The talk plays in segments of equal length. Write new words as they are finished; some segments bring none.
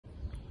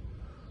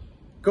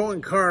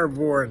Going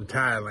Carnivore in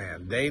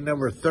Thailand, day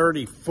number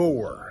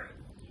 34.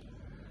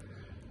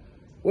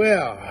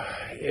 Well,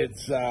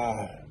 it's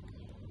about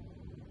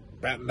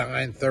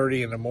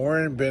 9:30 in the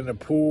morning. Been in the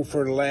pool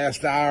for the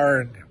last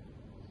hour and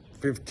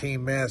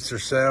 15 minutes or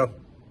so.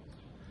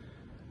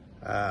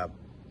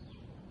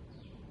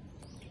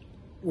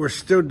 We're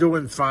still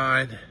doing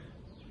fine.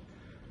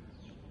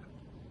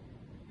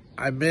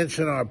 I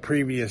mentioned on a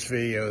previous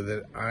video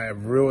that I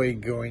am really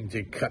going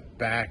to cut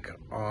back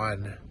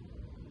on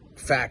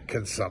fat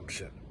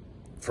consumption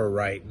for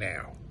right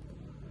now.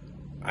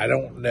 I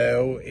don't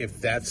know if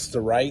that's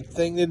the right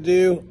thing to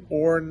do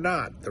or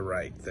not the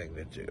right thing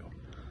to do.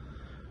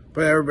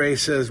 But everybody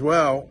says,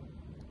 well,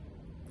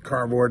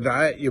 carnivore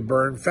diet, you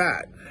burn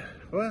fat.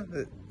 Well,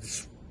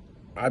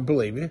 I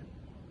believe you.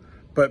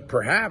 But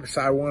perhaps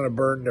I want to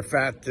burn the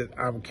fat that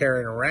I'm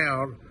carrying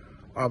around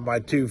on my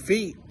 2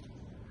 feet,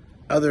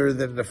 other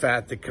than the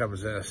fat that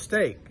comes in a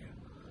steak.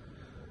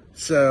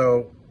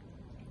 So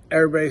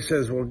everybody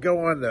says, well,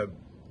 go on the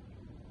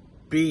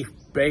beef,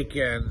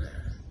 bacon,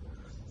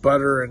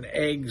 butter, and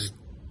eggs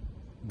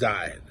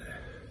diet.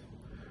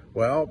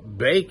 Well,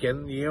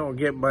 bacon, you don't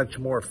get much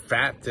more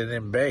fat than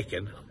in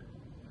bacon.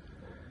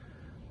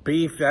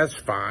 Beef, that's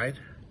fine.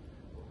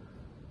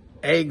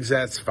 Eggs,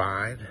 that's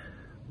fine.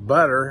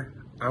 Butter,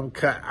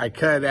 I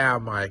cut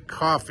out my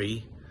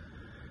coffee.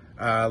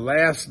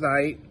 Last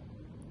night,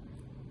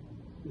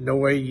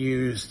 Noe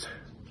used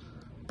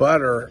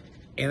butter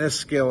in a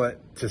skillet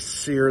to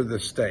sear the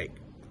steak,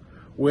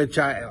 which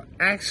I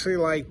actually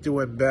like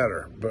doing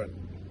better. But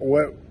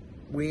what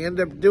we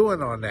end up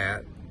doing on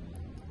that,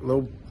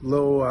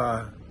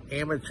 little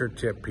amateur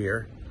tip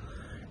here,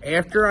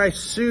 after I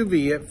sous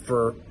vide it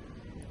for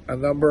a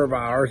number of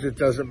hours, it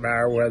doesn't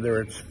matter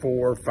whether it's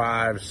 4,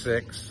 5,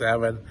 6,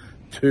 7,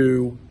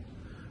 2.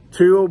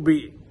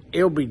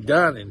 It'll be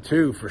done in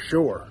 2 for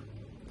sure.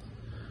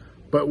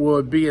 But will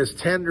it be as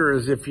tender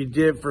as if you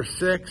did for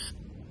 6?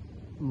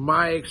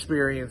 My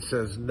experience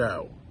says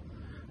no.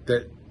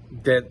 That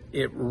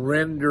it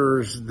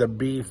renders the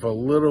beef a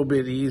little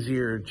bit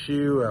easier to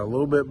chew, a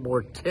little bit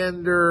more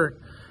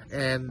tender,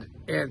 and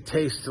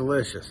tastes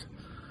delicious.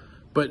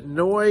 But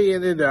Noe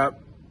ended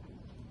up,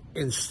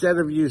 instead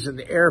of using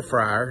the air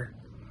fryer,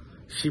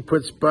 she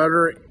puts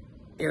butter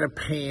in a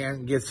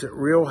pan, gets it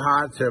real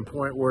hot to a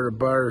point where the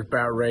butter is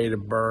about ready to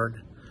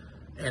burn.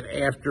 And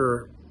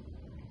after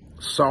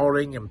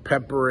salting and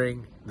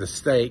peppering the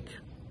steak,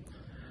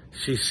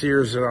 she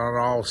sears it on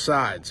all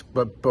sides.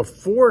 But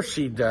before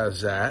she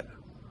does that,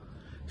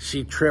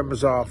 she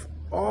trims off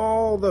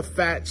all the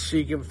fat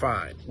she can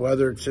find,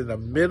 whether it's in the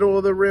middle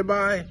of the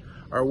ribeye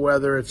or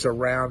whether it's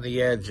around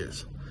the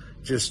edges.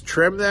 Just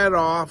trim that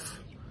off.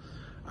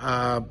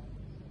 I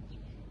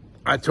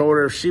told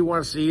her if she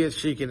wants to eat it,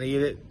 she can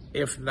eat it.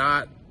 If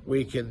not,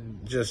 we can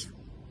just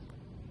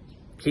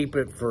keep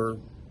it for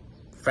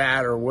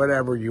fat or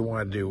whatever you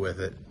want to do with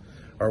it.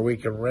 Or we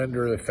can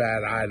render the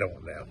fat, I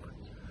don't know.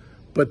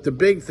 But the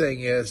big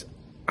thing is,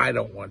 I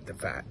don't want the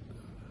fat.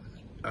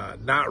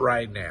 Not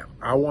right now.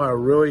 I want to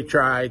really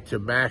try to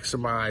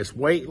maximize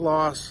weight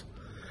loss.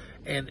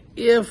 And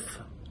if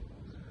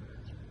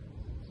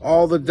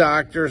all the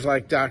doctors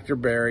like Dr.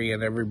 Berry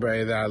and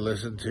everybody that I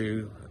listen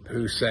to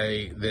who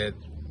say that,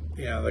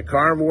 the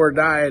carnivore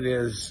diet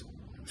is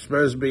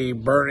supposed to be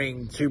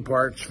burning 2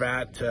 parts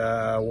fat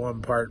to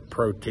 1 part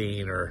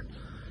protein, or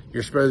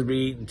you're supposed to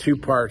be eating 2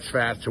 parts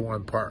fat to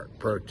 1 part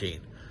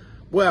protein.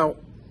 Well,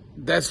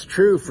 that's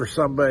true for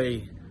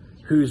somebody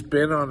who's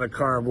been on the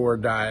carnivore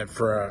diet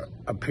for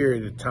a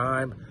period of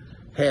time,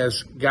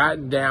 has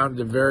gotten down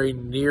to very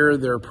near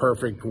their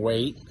perfect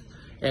weight,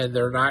 and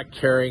they're not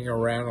carrying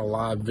around a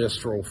lot of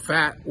visceral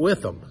fat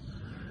with them.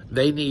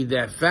 They need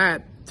that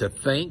fat to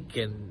think,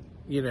 and,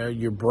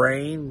 your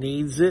brain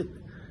needs it.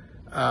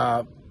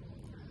 But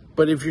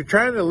if you're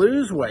trying to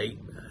lose weight,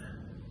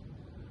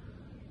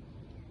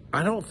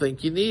 I don't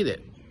think you need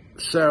it.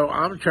 So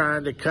I'm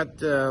trying to cut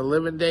the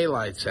living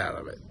daylights out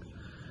of it.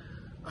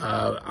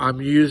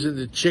 I'm using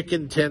the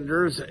chicken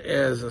tenders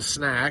as a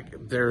snack.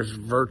 There's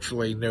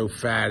virtually no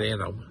fat in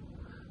them.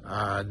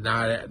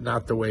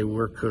 Not the way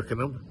we're cooking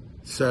them.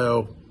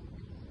 So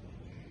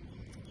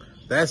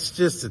that's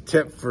just a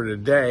tip for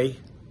today.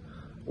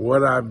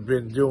 What I've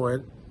been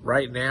doing.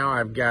 Right now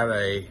I've got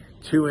a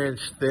 2-inch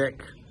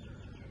thick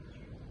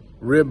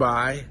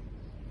ribeye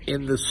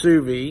in the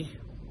sous vide.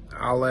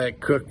 I'll let it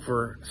cook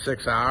for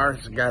 6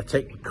 hours. I got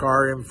to take the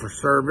car in for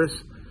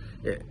service.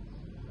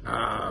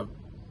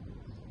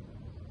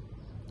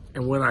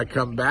 And when I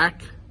come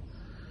back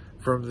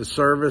from the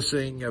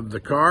servicing of the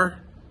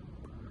car,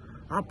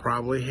 I'll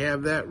probably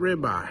have that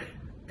ribeye.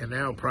 And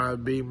that'll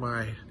probably be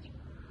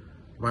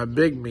my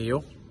big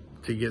meal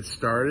to get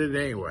started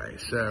anyway.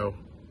 So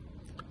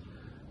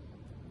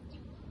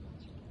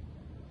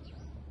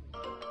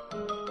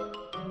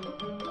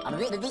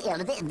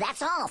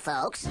that's all,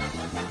 folks.